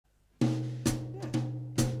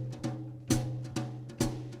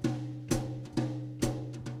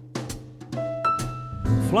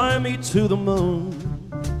Fly me to the moon,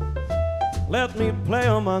 let me play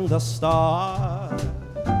among the stars.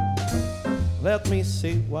 Let me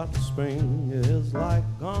see what spring is like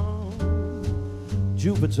on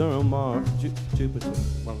Jupiter and Mars. Jupiter.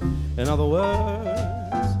 In other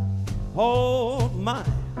words, hold my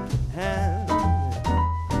hand.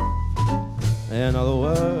 In other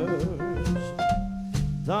words,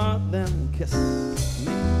 darling, kiss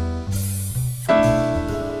me.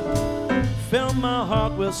 Fill my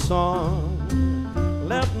heart with song.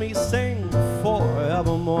 Let me sing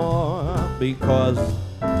forevermore, because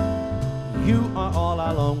you are all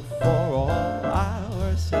I long for, all I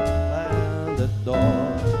worship and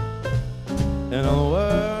adore. In other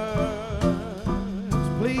words,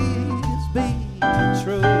 please be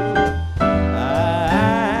true.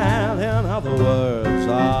 And in other words,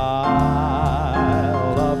 I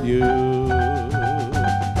love you.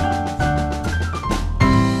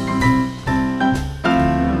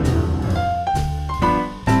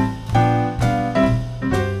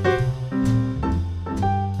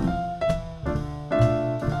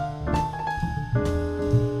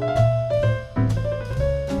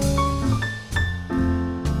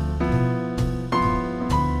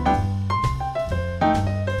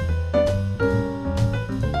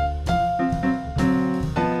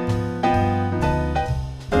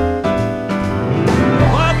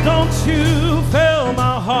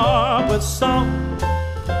 With song,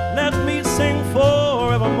 let me sing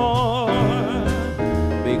forevermore,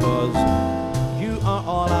 because you are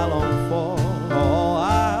all I long for, all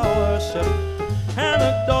I worship and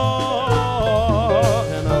adore.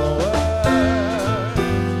 In other words,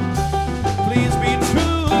 please be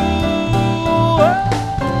true.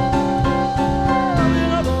 In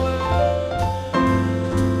other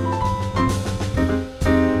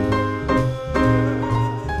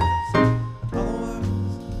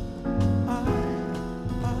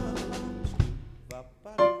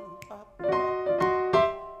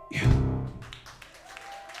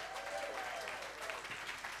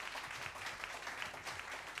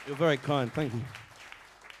You're very kind, thank you.